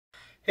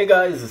Hey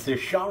guys, this is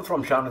Shan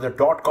from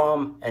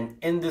shanadar.com, and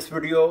in this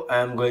video I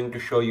am going to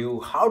show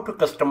you how to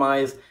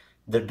customize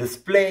the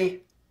display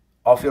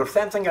of your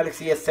Samsung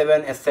Galaxy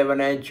S7, S7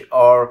 Edge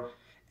or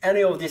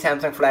any of the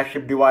Samsung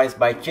flagship device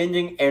by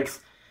changing its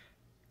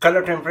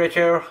color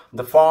temperature,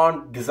 the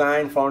font,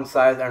 design, font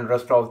size and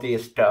rest of the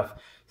stuff.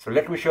 So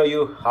let me show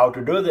you how to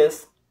do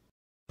this.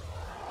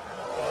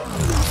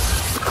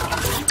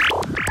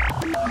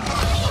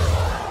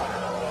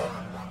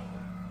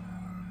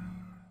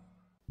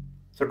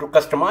 So to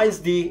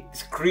customize the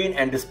screen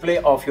and display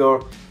of your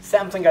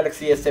Samsung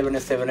Galaxy S7,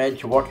 S7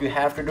 Edge, what you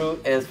have to do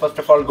is first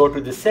of all go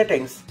to the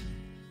settings,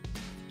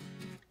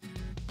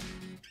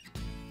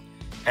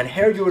 and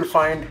here you will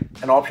find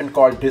an option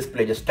called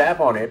display. Just tap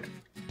on it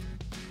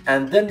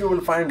and then you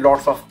will find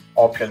lots of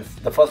options.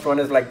 The first one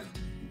is like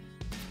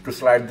to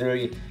slide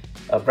the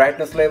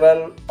brightness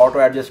level, auto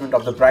adjustment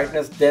of the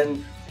brightness.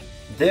 Then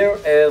there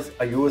is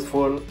a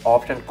useful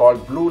option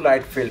called blue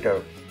light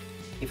filter.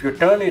 If you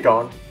turn it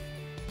on,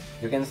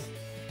 you can see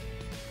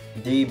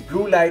the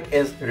blue light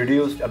is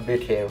reduced a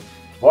bit here.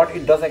 What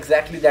it does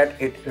exactly that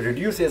it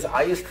reduces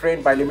eye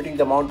strain by limiting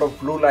the amount of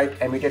blue light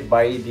emitted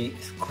by the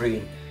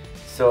screen.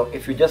 So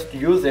if you just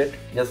use it,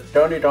 just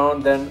turn it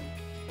on, then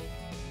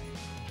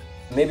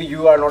maybe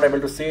you are not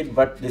able to see it,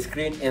 but the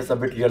screen is a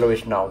bit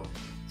yellowish now.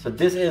 So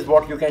this is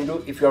what you can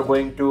do if you are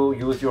going to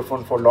use your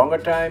phone for longer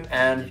time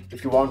and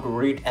if you want to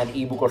read an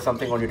ebook or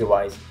something on your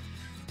device.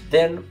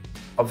 Then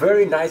a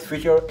very nice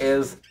feature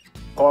is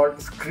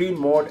called screen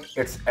mode.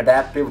 It's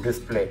adaptive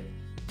display.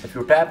 If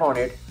you tap on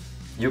it,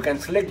 you can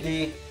select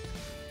the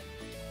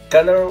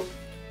color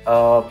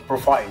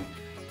profile.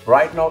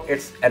 Right now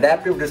it's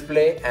adaptive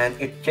display and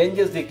it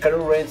changes the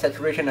color range,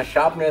 saturation and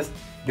sharpness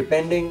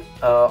depending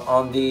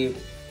on the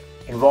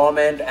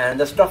environment and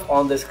the stuff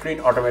on the screen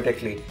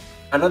automatically.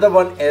 Another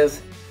one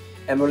is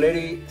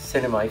Emulate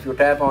Cinema. If you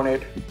tap on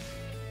it,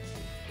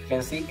 you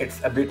can see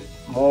it's a bit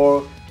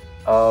more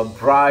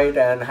bright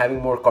and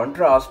having more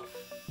contrast.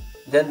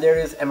 Then there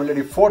is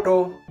Emulate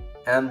Photo,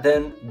 and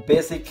then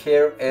basic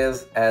here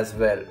is as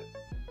well.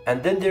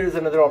 And then there is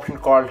another option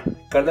called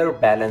color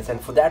balance,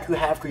 and for that you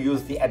have to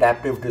use the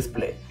adaptive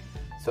display.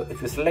 So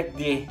if you select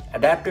the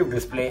adaptive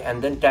display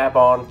and then tap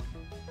on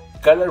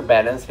color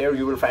balance, here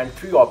you will find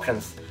three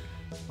options: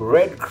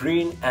 red,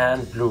 green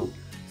and blue.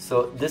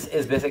 So this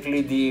is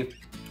basically the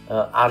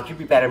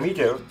RGB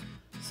parameter.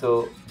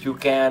 So you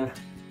can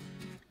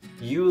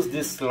use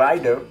this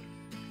slider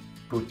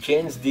to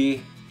change the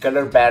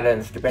color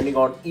balance depending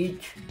on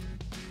each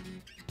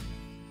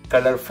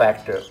color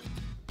factor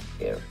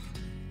here.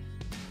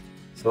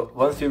 So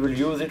once you will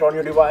use it on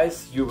your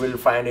device, you will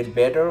find it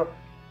better.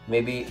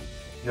 Maybe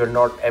you're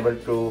not able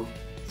to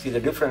see the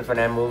difference when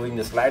I'm moving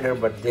the slider,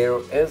 but there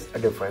is a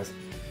difference.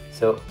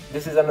 So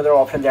this is another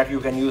option that you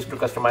can use to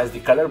customize the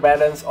color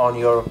balance on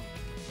your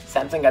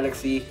Samsung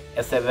Galaxy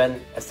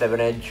S7, S7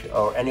 Edge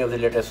or any of the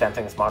latest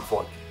Samsung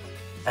smartphone.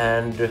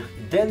 And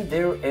then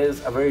there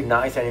is a very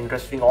nice and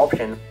interesting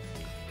option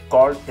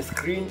called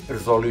screen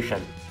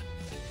resolution.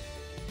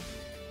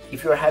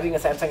 If you are having a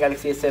Samsung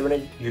Galaxy S7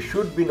 Edge, you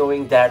should be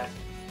knowing that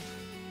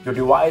your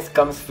device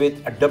comes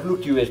with a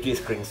WQHD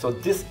screen. So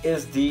this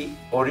is the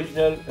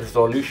original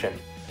resolution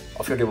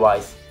of your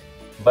device,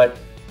 but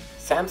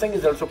Samsung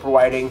is also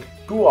providing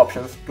two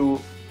options to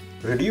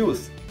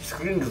reduce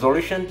screen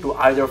resolution to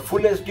either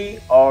Full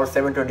HD or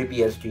 720p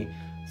HD.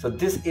 So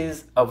this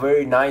is a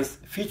very nice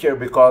feature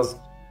because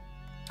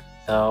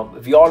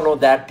we all know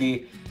that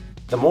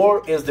the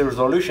more is the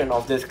resolution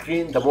of the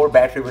screen, the more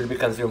battery will be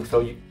consumed.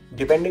 So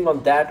depending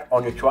on that,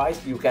 on your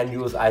choice, you can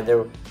use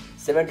either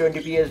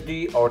 720p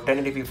HD or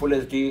 1080p Full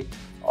HD,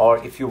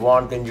 or if you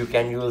want, then you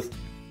can use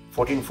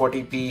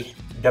 1440p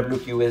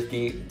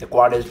WQHD, the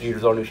Quad HD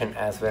resolution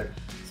as well.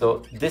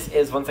 So this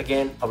is once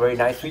again a very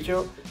nice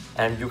feature,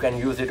 and you can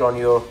use it on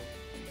your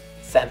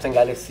Samsung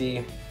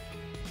Galaxy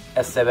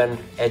S7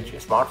 Edge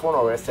smartphone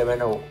or S7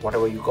 or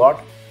whatever you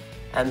got.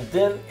 And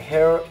then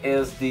here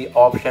is the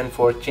option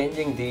for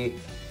changing the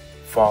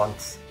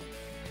fonts.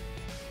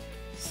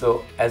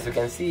 So as you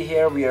can see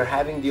here, we are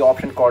having the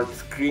option called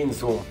screen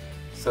zoom.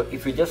 So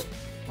if you just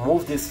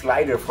move this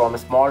slider from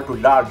small to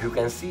large, you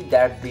can see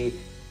that the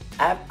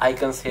app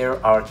icons here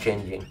are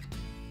changing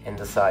in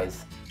the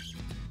size.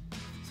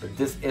 So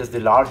this is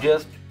the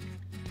largest,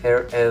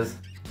 here is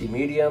the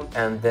medium,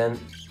 and then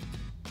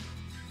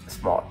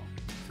small.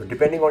 So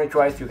depending on your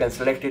choice, you can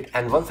select it.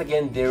 And once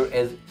again, there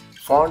is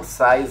font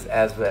size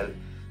as well.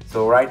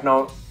 So right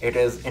now it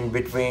is in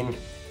between,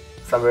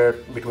 somewhere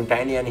between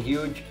tiny and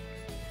huge.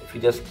 If you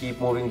just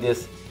keep moving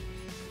this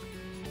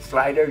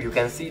slider, you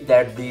can see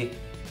that the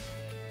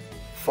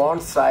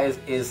font size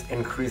is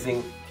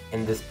increasing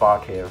in this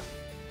part here.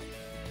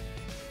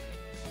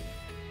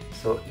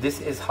 So this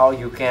is how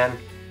you can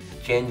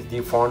change the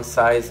font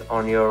size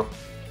on your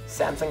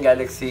Samsung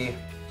Galaxy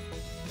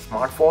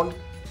smartphone.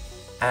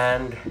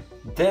 And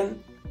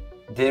then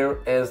there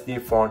is the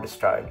font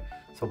style.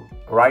 So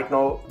right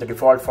now the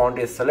default font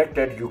is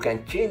selected. You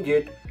can change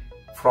it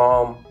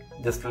from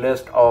this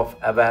list of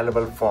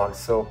available fonts.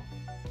 So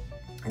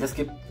Just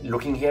keep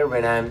looking here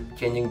when I'm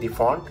changing the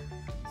font.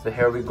 So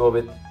here we go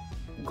with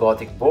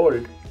Gothic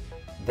Bold.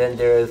 Then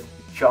there is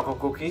Choco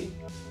Cookie,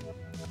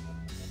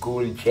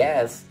 Cool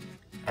Jazz,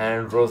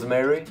 and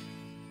Rosemary.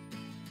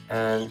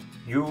 And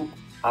you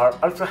are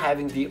also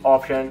having the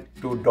option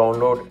to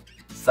download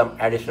some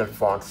additional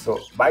fonts. So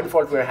by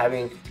default we're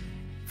having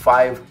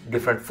 5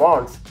 different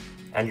fonts,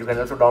 and you can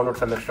also download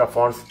some extra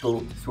fonts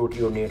to suit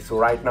your needs. So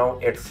right now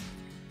it's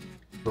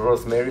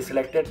Rosemary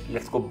selected.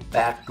 Let's go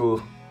back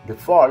to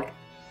default,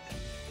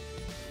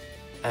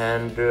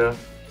 and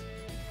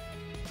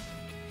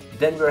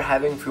then we're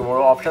having few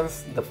more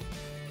options. The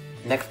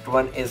next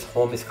one is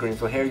home screen.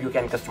 So here you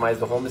can customize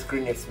the home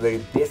screen. It's very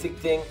basic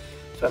thing,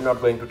 so I'm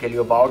not going to tell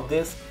you about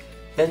this.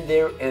 Then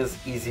there is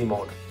easy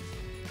mode.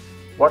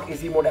 What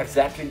easy mode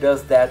exactly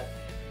does that,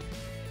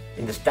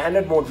 in the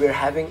standard mode we're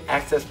having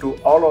access to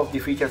all of the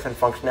features and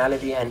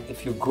functionality, and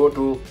if you go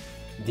to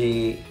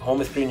the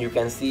home screen you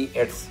can see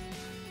it's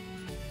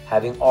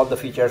having all the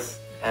features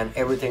and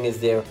everything is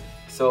there.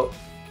 So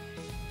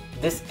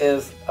this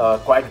is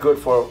quite good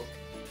for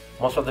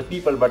most of the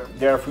people, but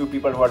there are a few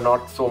people who are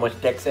not so much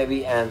tech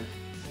savvy, and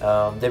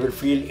they will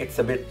feel it's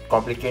a bit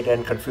complicated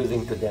and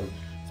confusing to them.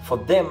 For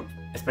them,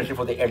 especially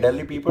for the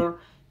elderly people,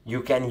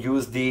 you can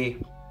use the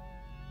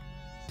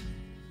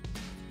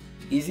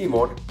easy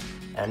mode,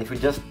 and if you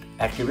just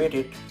activate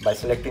it by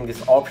selecting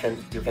this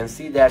option, you can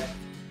see that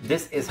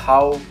this is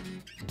how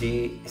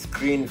the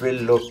screen will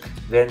look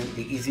when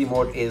the easy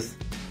mode is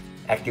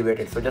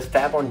activated. So just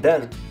tap on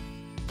done,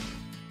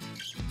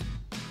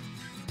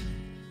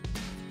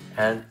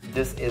 and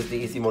this is the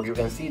easy mode. You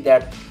can see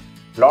that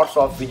lots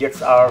of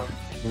widgets are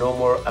no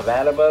more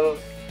available,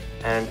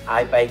 and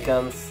app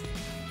icons,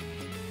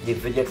 the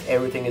widgets,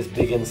 everything is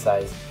big in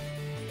size.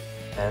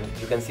 And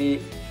you can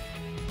see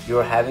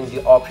you're having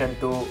the option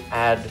to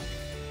add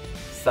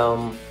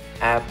some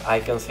app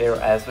icons here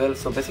as well.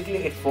 So basically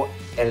it's for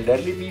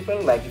elderly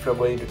people, like if you're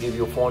going to give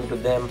your phone to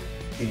them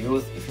to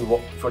use, if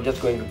you're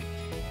just going to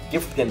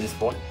gift them this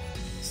phone,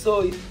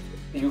 so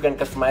you can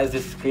customize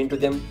this screen to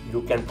them.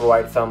 You can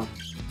provide some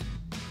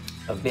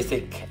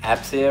basic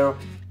apps here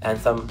and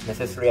some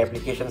necessary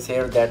applications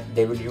here that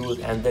they will use,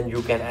 and then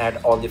you can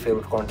add all the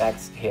favorite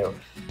contacts here,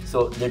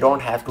 so they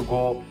don't have to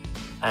go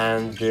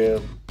and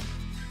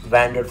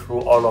wander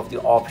through all of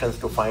the options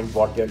to find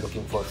what they're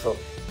looking for. So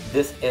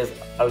this is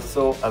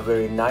also a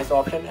very nice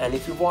option, and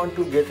if you want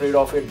to get rid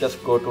of it,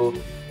 just go to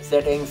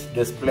settings,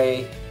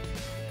 display,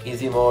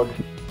 easy mode,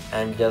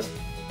 and just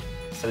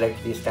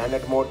select the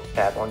standard mode,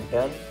 tap on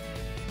done,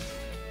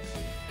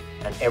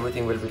 and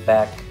everything will be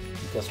back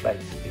just like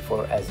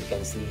before, as you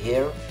can see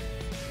here.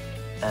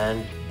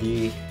 And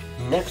the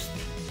next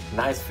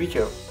nice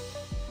feature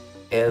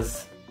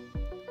is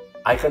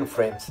icon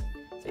frames.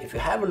 So if you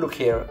have a look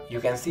here, you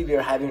can see we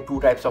are having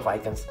 2 types of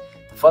icons.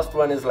 The first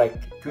one is like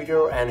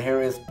Twitter, and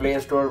here is Play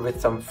Store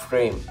with some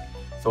frame.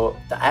 So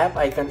the app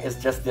icon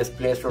is just this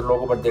Play Store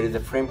logo, but there is a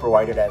frame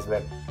provided as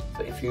well.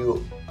 So if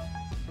you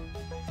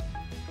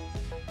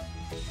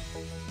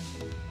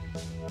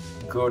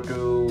go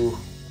to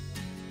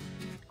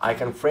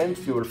icon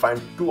frames, you will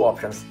find 2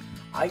 options: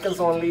 icons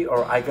only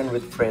or icon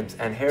with frames,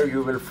 and here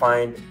you will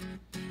find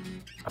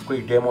a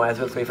quick demo as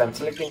well. So if I'm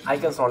selecting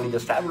icons only,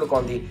 just have a look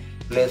on the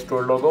Play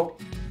Store logo,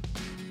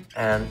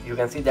 and you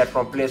can see that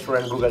from Play Store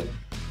and Google,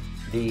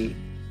 the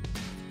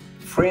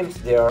frames,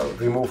 they are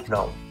removed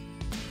now.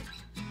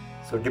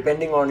 So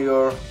depending on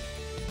your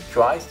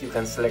choice, you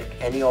can select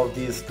any of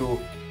these 2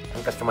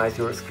 and customize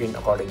your screen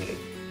accordingly.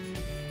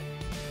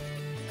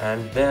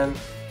 And then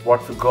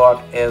what we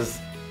got is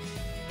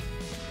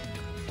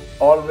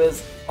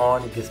always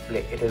on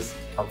display. It is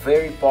a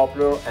very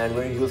popular and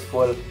very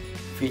useful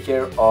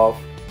feature of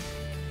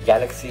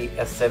Galaxy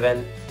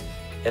S7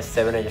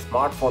 Edge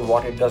smartphone.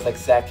 What it does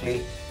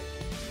exactly,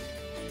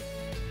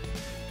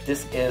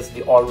 this is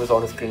the always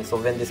on screen. So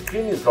when the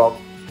screen is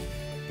locked,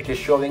 it is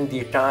showing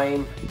the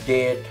time,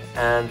 date,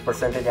 and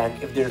percentage,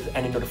 and if there is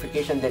any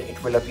notification, then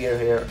it will appear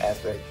here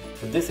as well.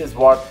 So this is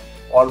what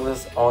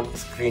always on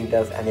screen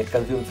does, and it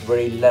consumes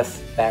very less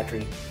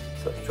battery.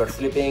 So if you're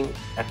sleeping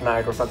at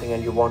night or something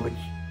and you want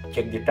to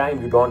check the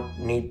time, you don't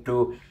need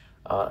to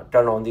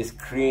turn on the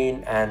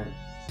screen and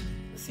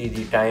see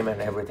the time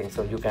and everything.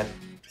 So you can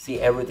see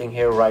everything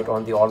here right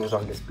on the always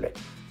on display.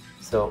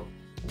 So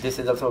this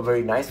is also a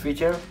very nice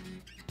feature,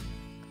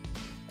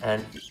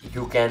 and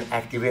you can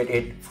activate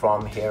it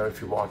from here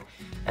if you want.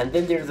 And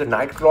then there is a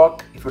night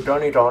clock. If you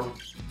turn it on,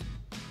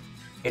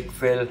 it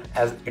will,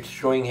 as it's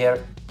showing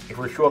here, it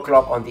will show a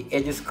clock on the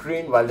edge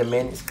screen while the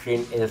main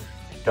screen is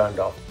turned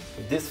off.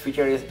 This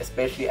feature is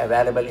especially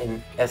available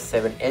in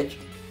S7 Edge,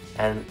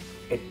 and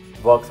it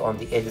works on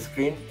the edge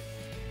screen.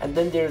 And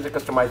then there is a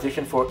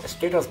customization for a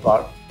status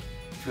bar.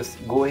 If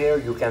you go here,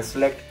 you can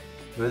select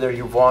whether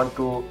you want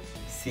to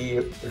see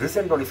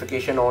recent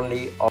notification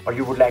only or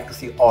you would like to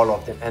see all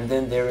of them. And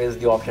then there is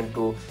the option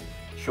to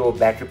show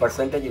battery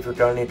percentage. If you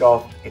turn it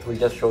off, it will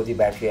just show the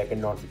battery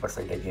icon, not the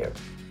percentage here.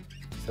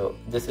 So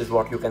this is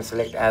what you can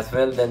select as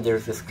well. Then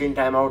there's the screen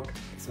timeout.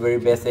 It's very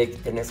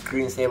basic. Then a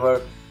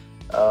screensaver.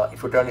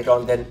 If you turn it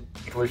on, then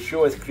it will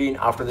show a screen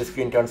after the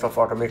screen turns off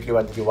automatically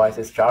while the device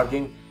is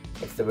charging.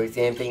 It's the very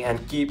same thing.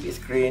 And keep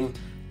screen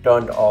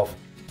turned off.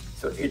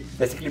 So it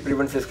basically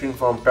prevents the screen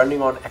from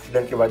turning on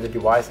accidentally while the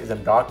device is in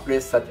a dark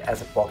place such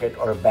as a pocket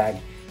or a bag.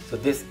 So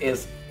this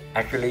is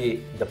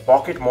actually the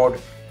pocket mode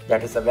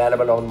that is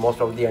available on most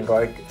of the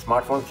Android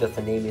smartphones. Just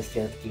the name is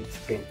changed, keep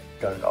screen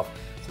turned off.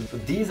 So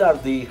these are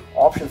the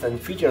options and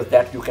features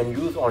that you can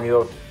use on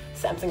your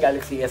Samsung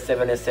Galaxy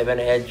S7, S7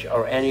 Edge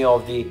or any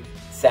of the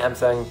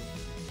Samsung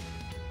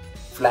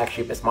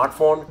flagship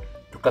smartphone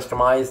to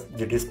customize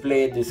the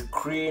display, the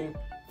screen,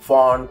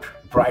 font,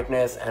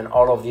 brightness and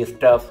all of the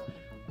stuff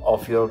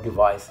of your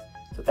device.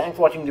 So thanks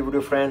for watching the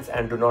video, friends,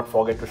 and do not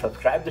forget to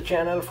subscribe the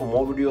channel for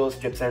more videos,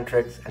 tips and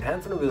tricks and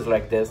hands-on videos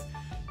like this.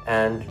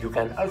 And you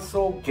can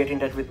also get in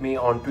touch with me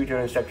on Twitter,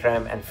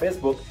 Instagram and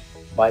Facebook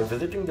by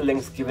visiting the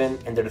links given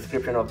in the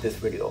description of this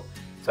video.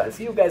 So I'll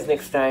see you guys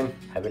next time.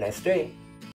 Have a nice day.